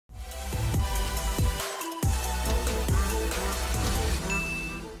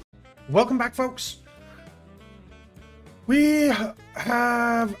Welcome back, folks. We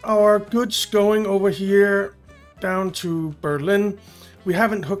have our goods going over here down to Berlin. We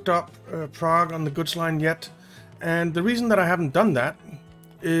haven't hooked up Prague on the goods line yet, and the reason that I haven't done that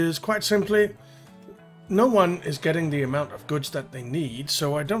is quite simply no one is getting the amount of goods that they need,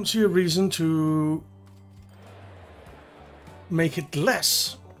 so I don't see a reason to make it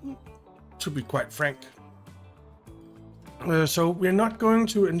less, to be quite frank. So we're not going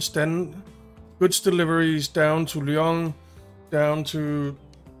to extend goods deliveries down to Lyon, down to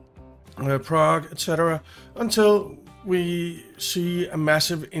Prague, etc. until we see a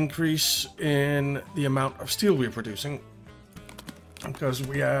massive increase in the amount of steel we're producing. Because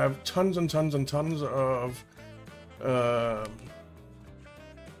we have tons and tons and tons of,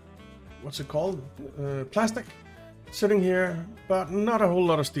 what's it called? Plastic sitting here, but not a whole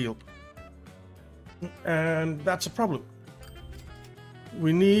lot of steel. And that's a problem.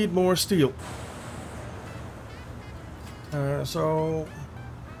 We need more steel. So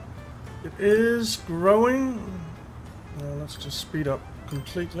it is growing. Let's just speed up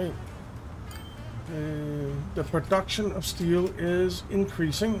completely. The production of steel is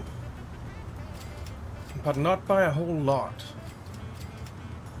increasing, but not by a whole lot.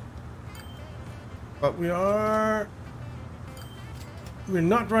 But we're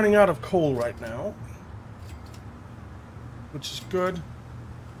not running out of coal right now, which is good.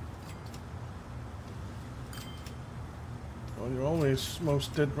 Well, you're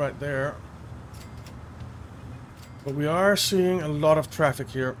almost dead right there. But we are seeing a lot of traffic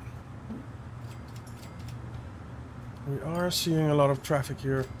here.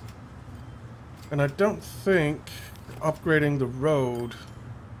 And I don't think upgrading the road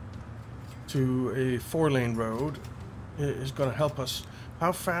to a 4-lane road is going to help us.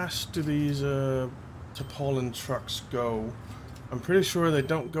 How fast do these Poland trucks go? I'm pretty sure they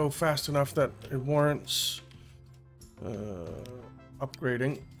don't go fast enough that it warrants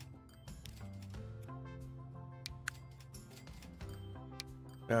upgrading.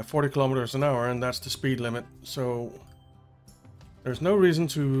 Yeah, 40 kilometers an hour, and that's the speed limit, so there's no reason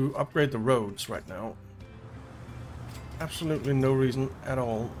to upgrade the roads right now. Absolutely no reason at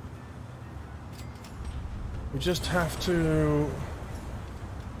all. We just have to...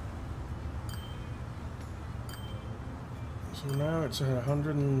 So now it's at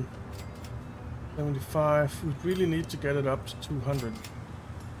 175. We really need to get it up to 200.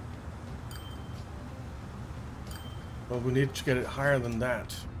 Well, we need to get it higher than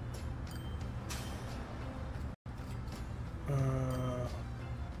that.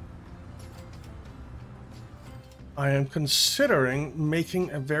 I am considering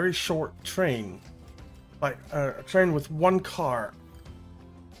making a very short train. Like a train with one car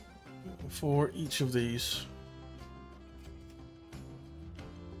for each of these.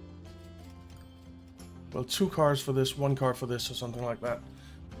 Well, 2 cars for this, 1 car for this, or something like that.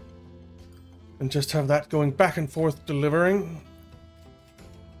 And just have that going back and forth delivering.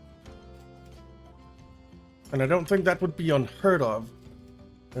 And I don't think that would be unheard of,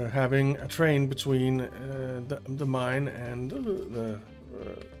 having a train between the mine and the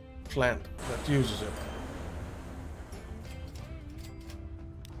plant that uses it.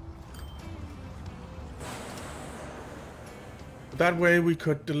 That way we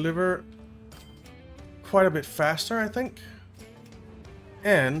could deliver quite a bit faster, I think,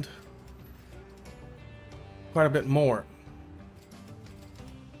 and quite a bit more.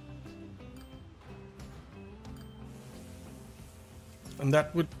 And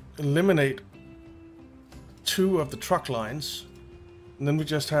that would eliminate 2 of the truck lines, and then we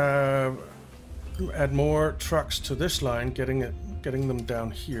just have add more trucks to this line, getting them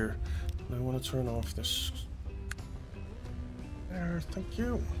down here. And I want to turn off this. There, thank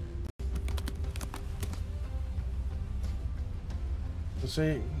you.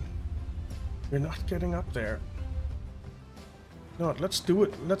 See, you're not getting up there. No, let's do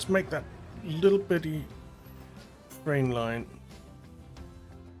it. Let's make that little bitty train line.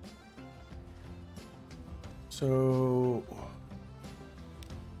 So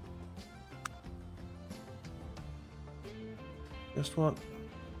just want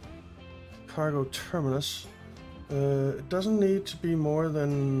cargo terminus. It doesn't need to be more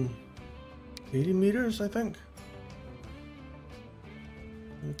than 80 meters, I think.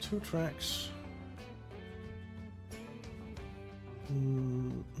 2 tracks.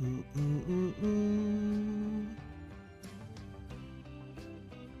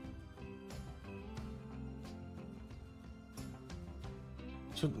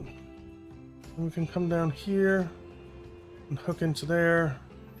 So we can come down here and hook into there,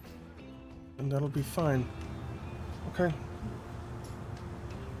 and that'll be fine. Okay.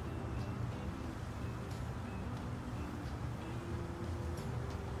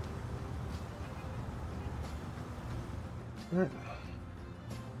 Right.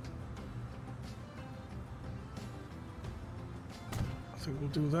 I think we'll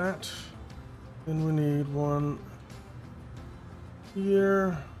do that. Then we need one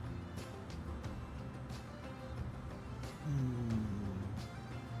here.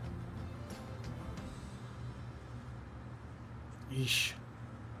 Eesh.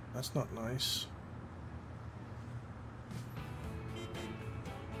 That's not nice.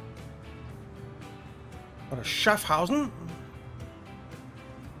 What a Schaffhausen?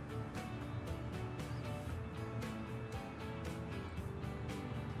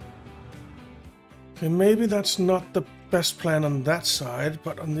 Okay, maybe that's not the best plan on that side,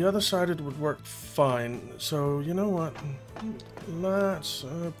 but on the other side it would work fine. So, you know what? Let's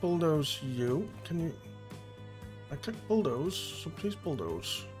bulldoze you. Can you... I click bulldoze, so please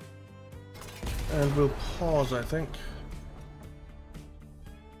bulldoze. And we'll pause, I think.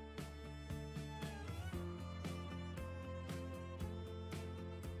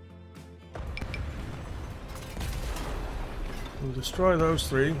 We'll destroy those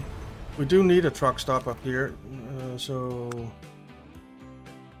three. We do need a truck stop up here, we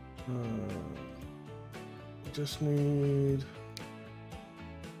just need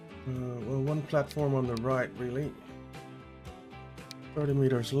well, one platform on the right, really. 30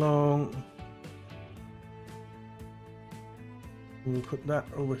 meters long. And we put that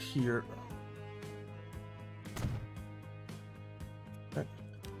over here. Okay.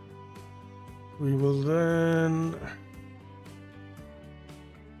 We will then...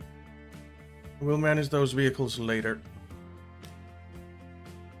 We'll manage those vehicles later.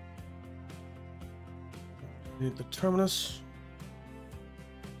 Need the terminus.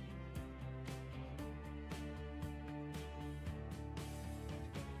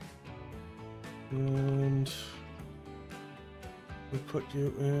 And we'll put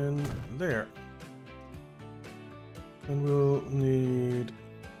you in there. And we'll need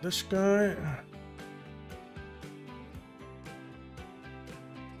this guy.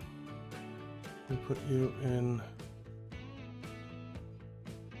 We'll put you in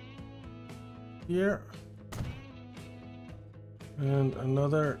here. And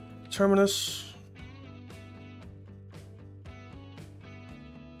another terminus.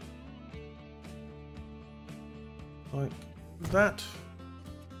 Like that.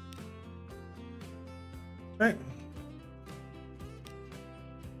 Okay.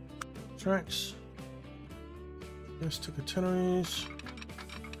 Tracks. Yes, to catenaries.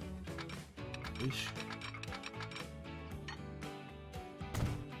 Eesh.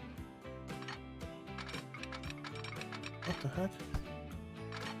 What the heck?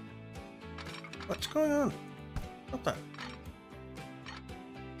 What's going on? Stop that.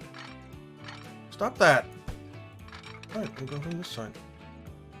 Stop that. Alright, we'll go from this side.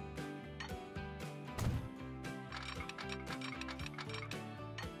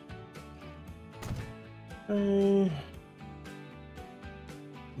 Okay.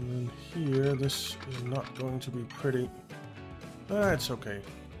 And then here, this is not going to be pretty. It's okay.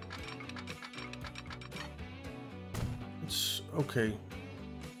 It's okay.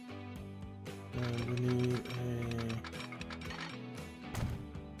 And we need a...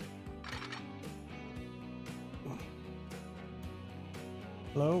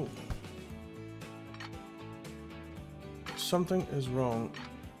 Hello? Something is wrong.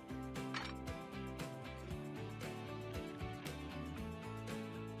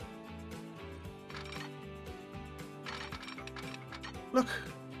 Look,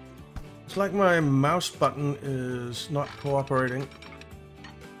 it's like my mouse button is not cooperating.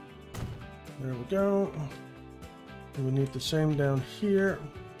 There we go. And we need the same down here.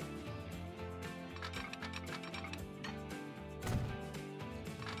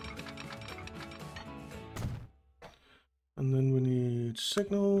 And then we need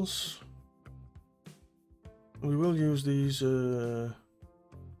signals. We will use these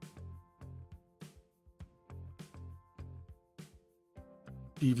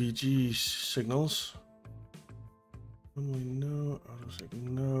DVG signals. When we know, auto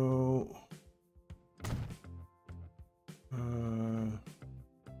signal, no.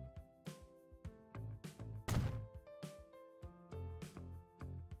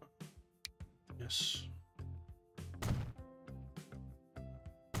 Yes.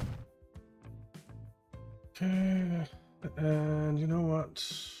 Okay, and you know what?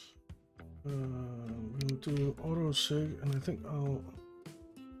 We'll do auto sig, and I think I'll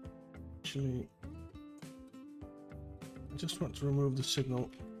actually. I just want to remove the signal,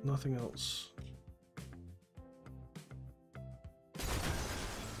 nothing else.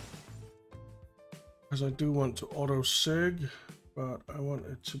 Because I do want to auto sig, but I want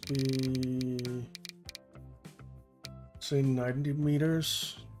it to be say 90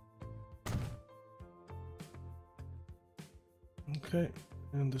 meters. Okay,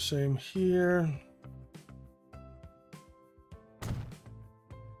 and the same here.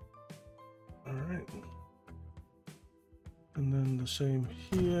 All right. And then the same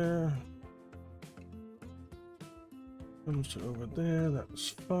here. Comes to over there, that's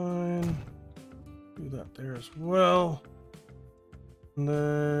fine. Do that there as well. And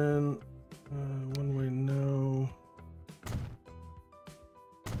then one way no.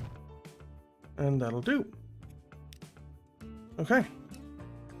 And that'll do. Okay.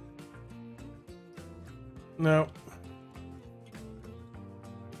 Now,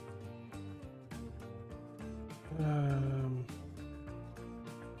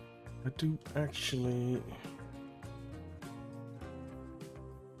 I do actually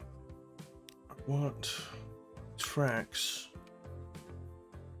want tracks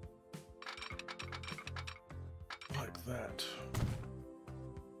like that.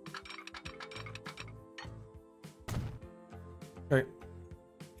 Okay.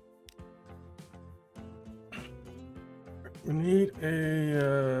 We need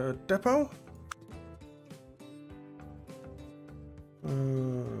a depot.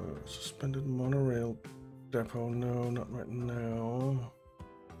 Suspended monorail depot. No, not right now.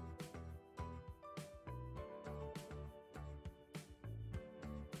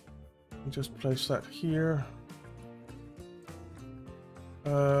 Just place that here.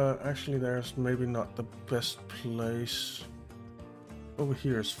 Actually, there's maybe not the best place. Over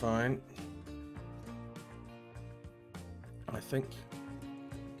here is fine, I think.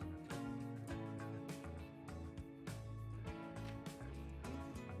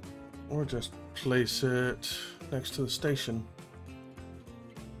 Or just place it next to the station.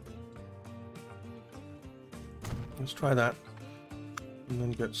 Let's try that. And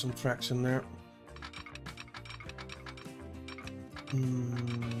then get some tracks in there. I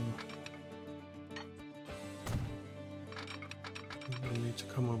need to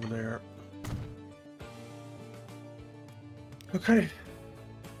come over there. Okay.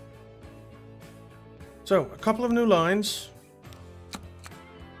 So, a couple of new lines.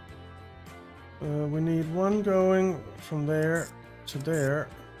 We need one going from there to there.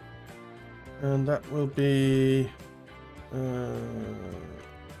 And that will be...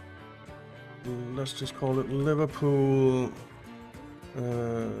 let's just call it Liverpool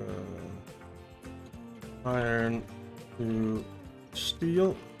iron to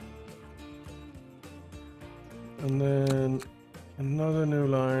steel, and then another new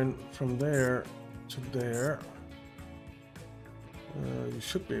line from there to there. You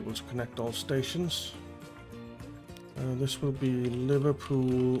should be able to connect all stations. This will be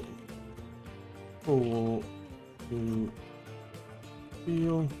Liverpool coal to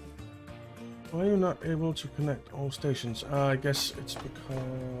steel. Why are you not able to connect all stations? I guess it's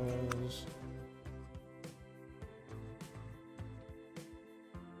because...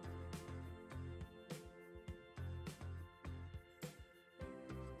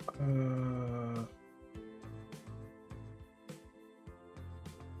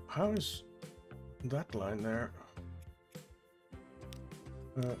 how is that line there?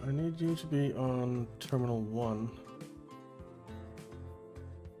 I need you to be on Terminal 1.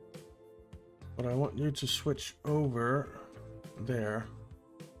 But I want you to switch over there.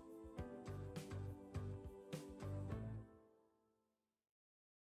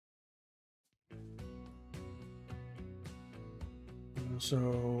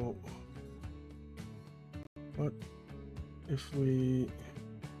 So, what if we...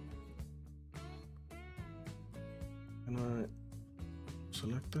 Can I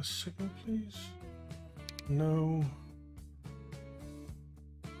select this signal, please? No.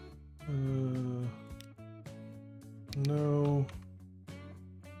 No.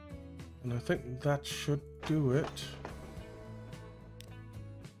 And I think that should do it.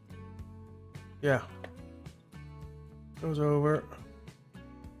 Yeah. Goes over.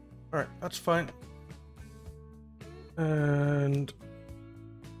 Alright, that's fine. And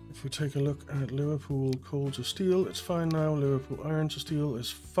if we take a look at Liverpool coal to steel, it's fine now. Liverpool iron to steel is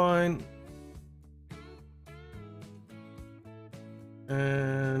fine.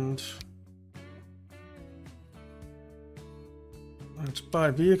 And let's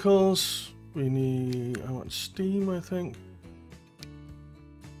buy vehicles. We need, I want steam, I think.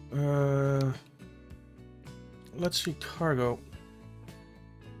 Let's see cargo.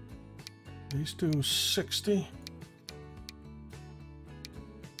 These do 60.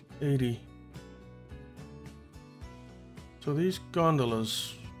 80. So these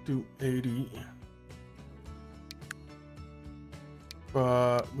gondolas do 80.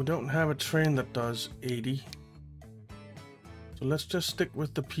 But we don't have a train that does 80. So let's just stick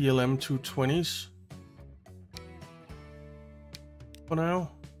with the PLM 220s for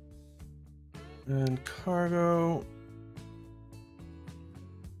now. And cargo.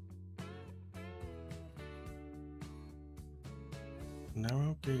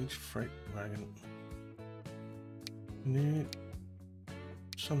 Narrow gauge freight wagon. Need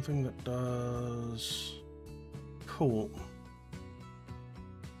something that does coal.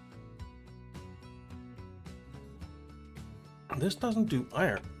 This doesn't do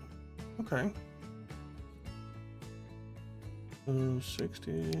iron. Okay. So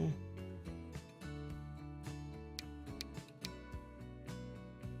 60.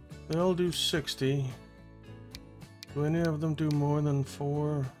 They all do 60. Do any of them do more than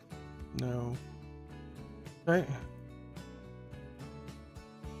 4? No. Okay.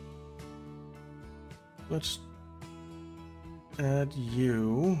 Let's add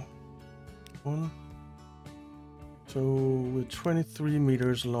you. 1. So we're 23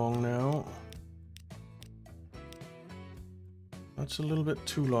 meters long now. That's a little bit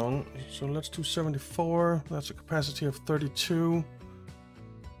too long. So let's do 74. That's a capacity of 32.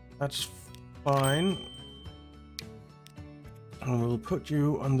 That's fine. And we'll put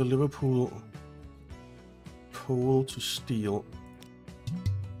you on the Liverpool coal to steel.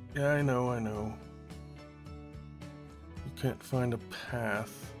 Yeah, I know. You can't find a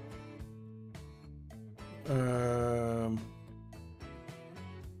path.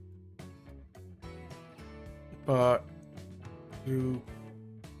 But you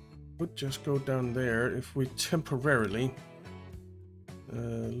would just go down there if we temporarily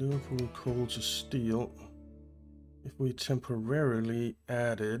Liverpool coal to steel. If we temporarily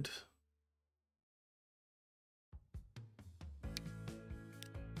added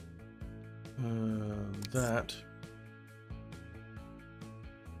that,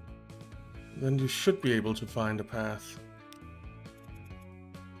 then you should be able to find a path.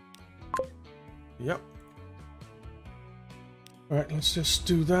 Yep. All right, let's just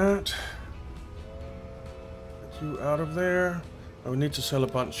do that. Get you out of there. Oh, we need to sell a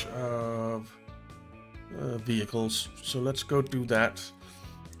bunch of vehicles, so let's go do that.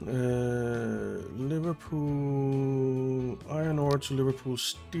 Liverpool iron ore to Liverpool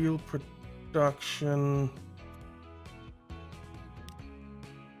steel production.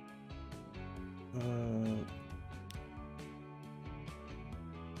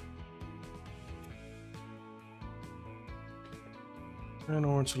 Iron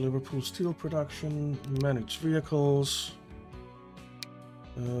ore to Liverpool steel production. Managed vehicles.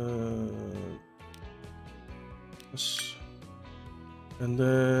 Yes. And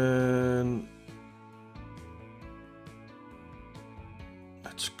then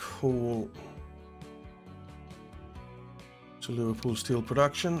that's coal to Liverpool steel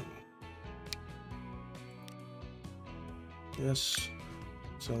production. Yes,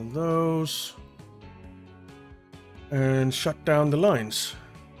 sell those and shut down the lines.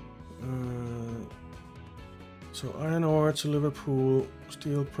 So iron ore to Liverpool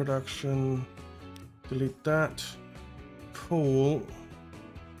steel production, delete that. Coal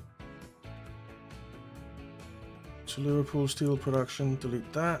to Liverpool steel production,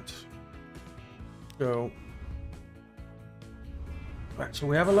 delete that. Go. Right, so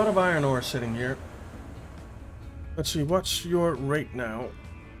we have a lot of iron ore sitting here. Let's see, what's your rate now?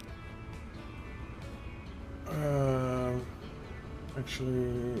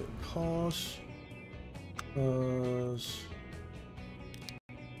 Actually, pause. Because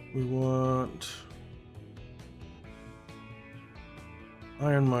we want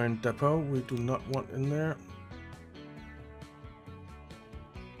iron mine depot. We do not want in there.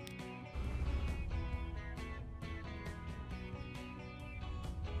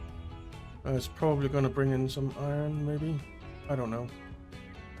 It's probably going to bring in some iron, maybe. I don't know.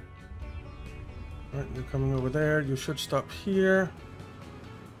 Alright, you're coming over there. You should stop here.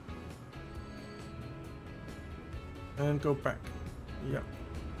 And go back. Yep.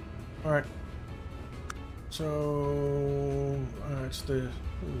 Alright. So, it's the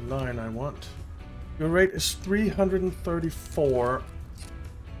line I want. Your rate is 334.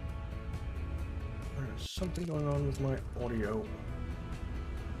 There's something going on with my audio.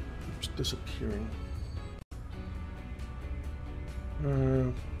 Keeps disappearing.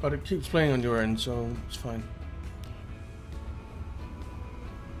 But it keeps playing on your end, so it's fine.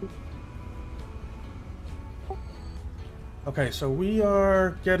 Okay, so we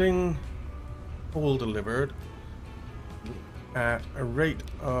are getting coal delivered at a rate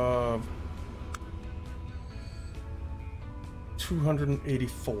of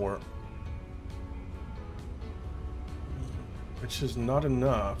 284, which is not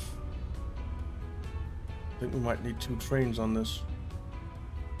enough think we might need 2 trains on this.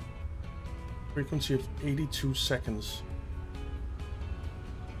 Frequency of 82 seconds.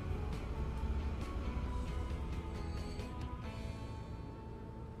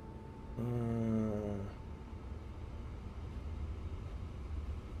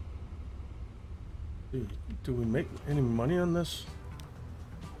 Do we make any money on this?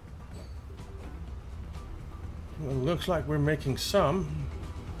 Well, it looks like we're making some.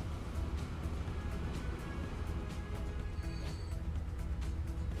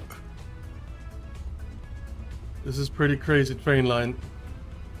 This is pretty crazy train line.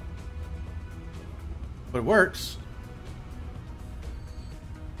 But it works.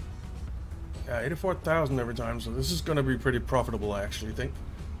 Yeah, 84,000 every time, so this is going to be pretty profitable, I actually think.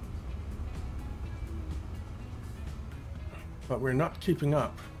 But we're not keeping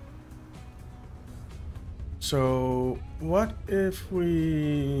up. So what if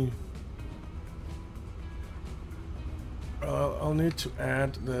we... I'll need to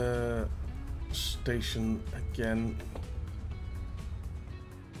add the station again.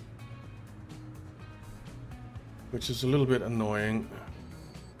 Which is a little bit annoying.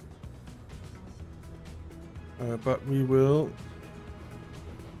 But we will...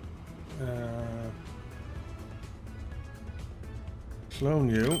 clone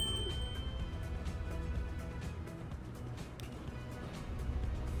you.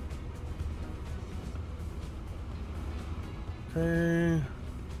 Okay.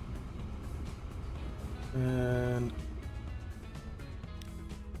 And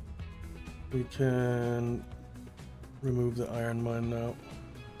we can remove the iron mine now.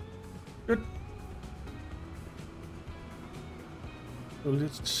 Good. So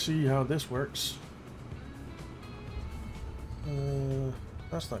let's see how this works.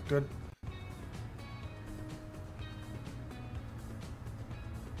 That's not good.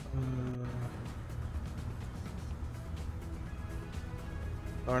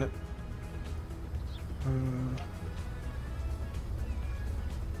 Darn it.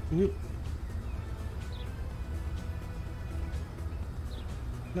 Can you...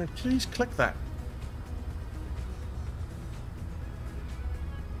 Can I please click that?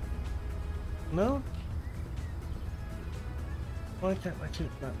 No? Why can't I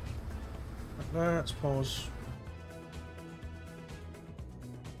click that? Let's pause.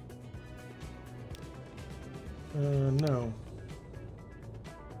 No.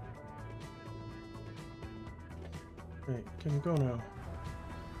 Wait, can you go now?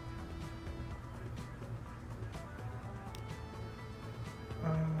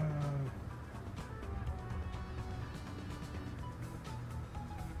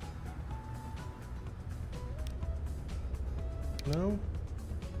 No?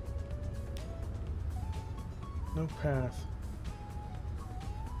 No path.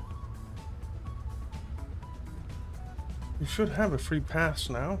 You should have a free pass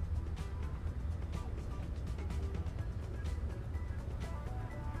now.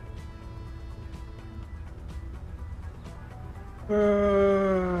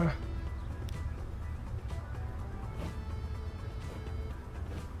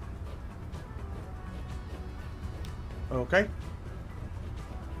 Okay.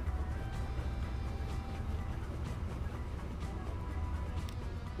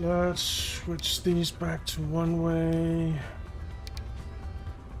 Let's switch these back to one way.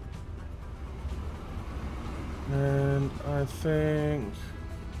 And I think...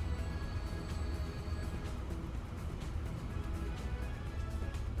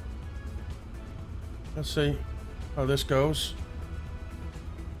 Let's see how this goes.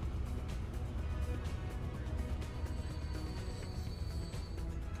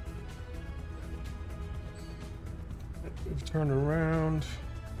 Turn around.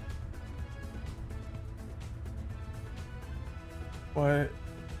 Why?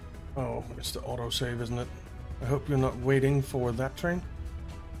 Oh, it's the autosave, isn't it? I hope you're not waiting for that train.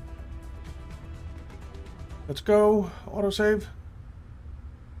 Let's go, autosave.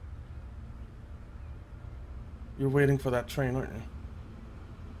 You're waiting for that train, aren't you?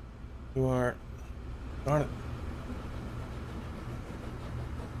 You are. Darn it.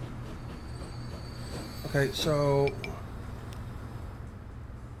 Okay, so...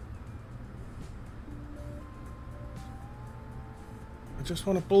 I just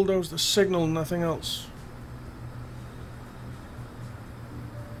want to bulldoze the signal, nothing else.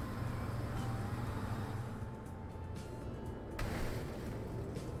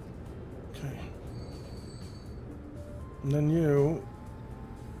 Okay. And then you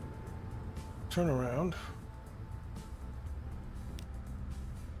turn around.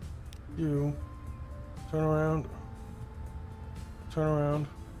 You turn around. Turn around.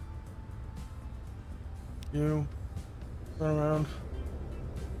 You turn around.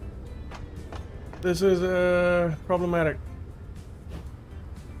 This is problematic.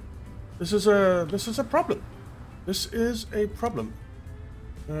 This is a problem. This is a problem.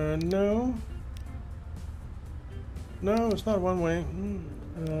 No. No, it's not one way.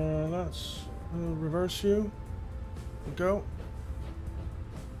 Let's reverse you. Go.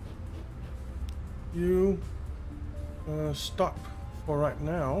 You stop for right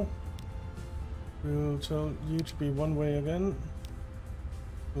now. We'll tell you to be one way again.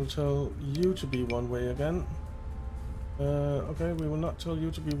 We'll tell you to be one way again. Okay, we will not tell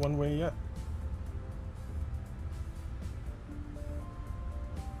you to be one way yet.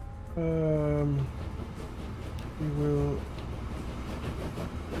 We will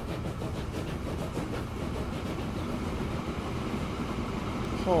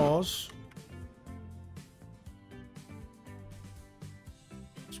pause.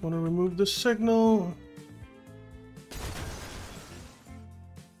 Just want to remove the signal.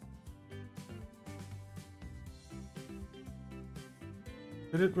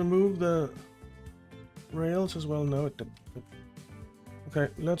 Did it remove the rails as well? No, it didn't. Okay,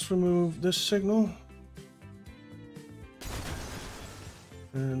 let's remove this signal.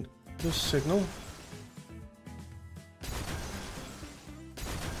 And this signal.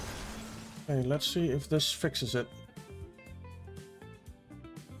 Okay, let's see if this fixes it.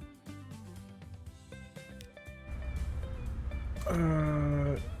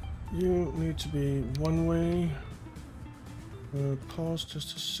 You need to be one way. Pause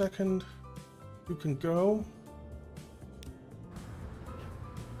just a second. You can go.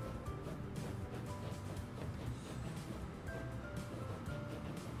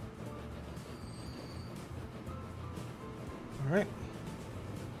 All right.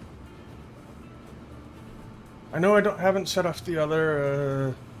 I know I haven't set off the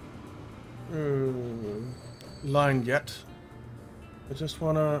other line yet. I just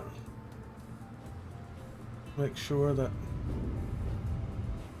want to make sure that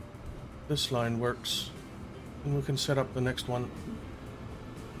this line works, and we can set up the next one.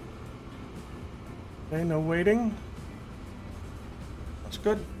 Okay, no waiting. That's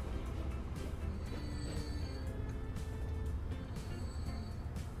good.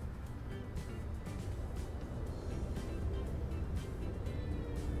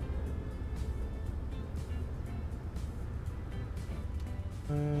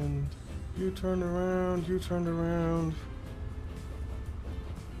 And you turned around, you turned around.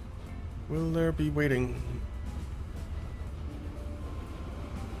 Will there be waiting?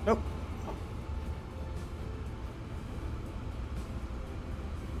 Nope.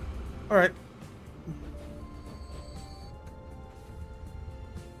 All right.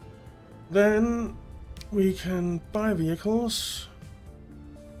 Then we can buy vehicles.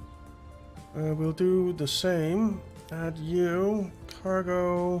 We'll do the same. Add you,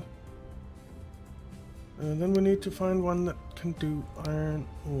 cargo. And then we need to find one that can do iron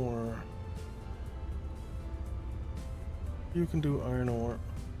ore. You can do iron ore.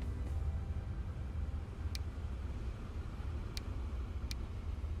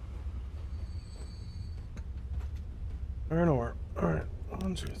 Iron ore. Alright.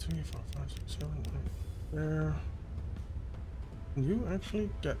 1, 2, 3, 4, 5, 6, 7, 8. There. Can you actually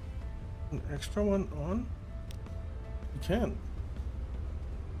get an extra one on? You can.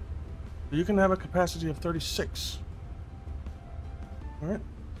 You can have a capacity of 36. Alright.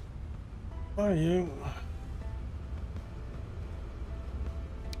 Buy you.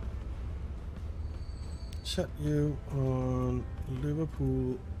 Set you on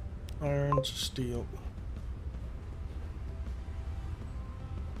Liverpool iron to steel.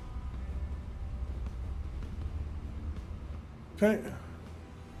 Okay.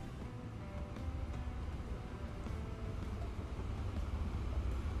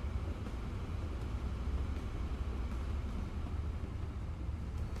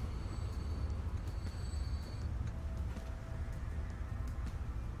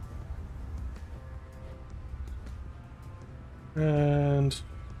 And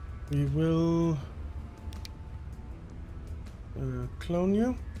we will clone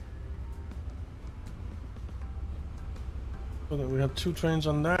you so that we have 2 trains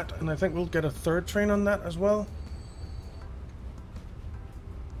on that, and I think we'll get a 3rd train on that as well.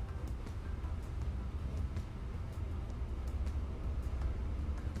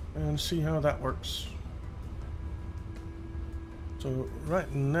 And see how that works. So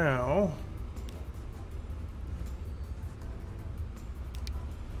right now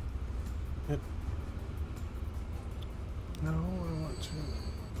I want to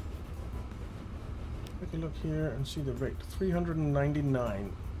take a look here and see the rate.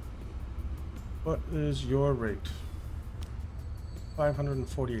 399. What is your rate?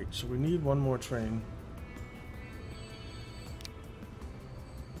 548. So we need one more train.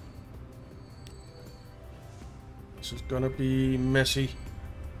 This is gonna be messy.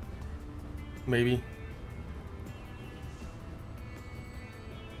 Maybe.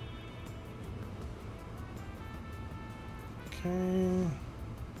 Okay.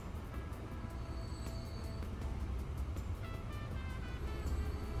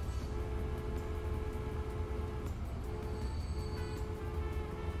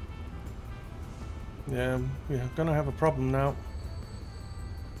 Yeah, we're gonna have a problem now.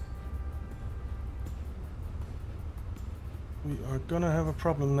 We are gonna have a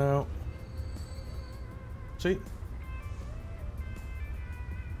problem now. See?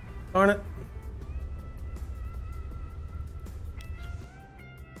 Darn it.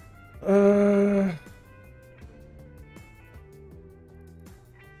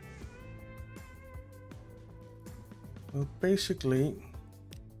 Well, basically,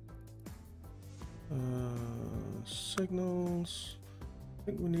 signals. I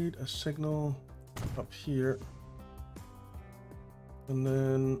think we need a signal up here, and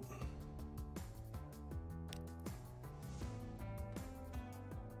then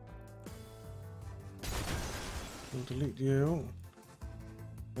we'll delete you.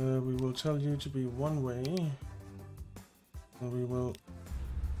 We will tell you to be one way, and we will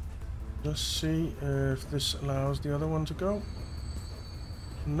just see if this allows the other one to go.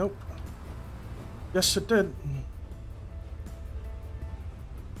 Nope. Yes, it did.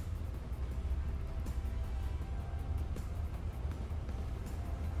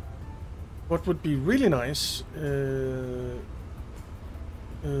 What would be really nice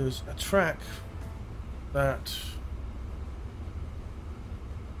is a track that...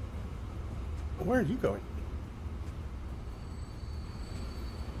 Where are you going?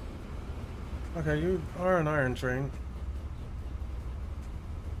 Okay, you are an iron train.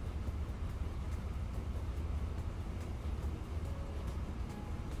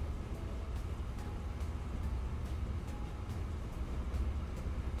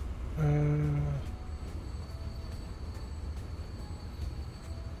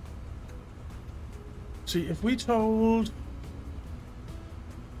 See, if we told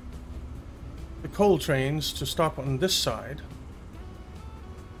the coal trains to stop on this side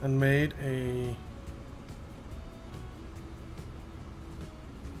and made a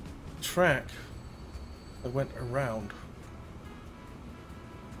track that went around,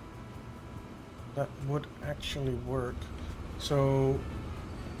 that would actually work. So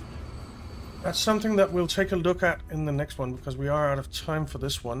that's something that we'll take a look at in the next one, because we are out of time for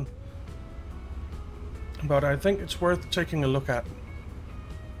this one. But I think it's worth taking a look at.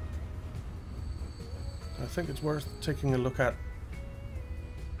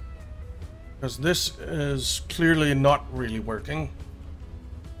 Because this is clearly not really working.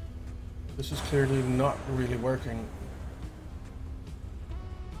 This is clearly not really working.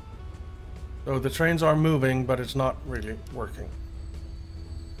 So the trains are moving, but it's not really working.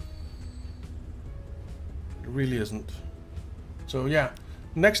 It really isn't. So yeah,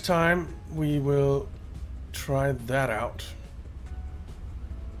 next time we will try that out.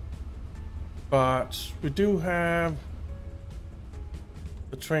 But we do have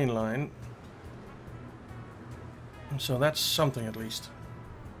the train line, so that's something at least.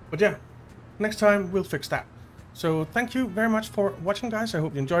 But yeah, next time we'll fix that. So thank you very much for watching, guys. I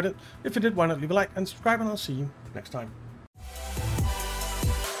hope you enjoyed it. If you did, why not leave a like and subscribe, and I'll see you next time.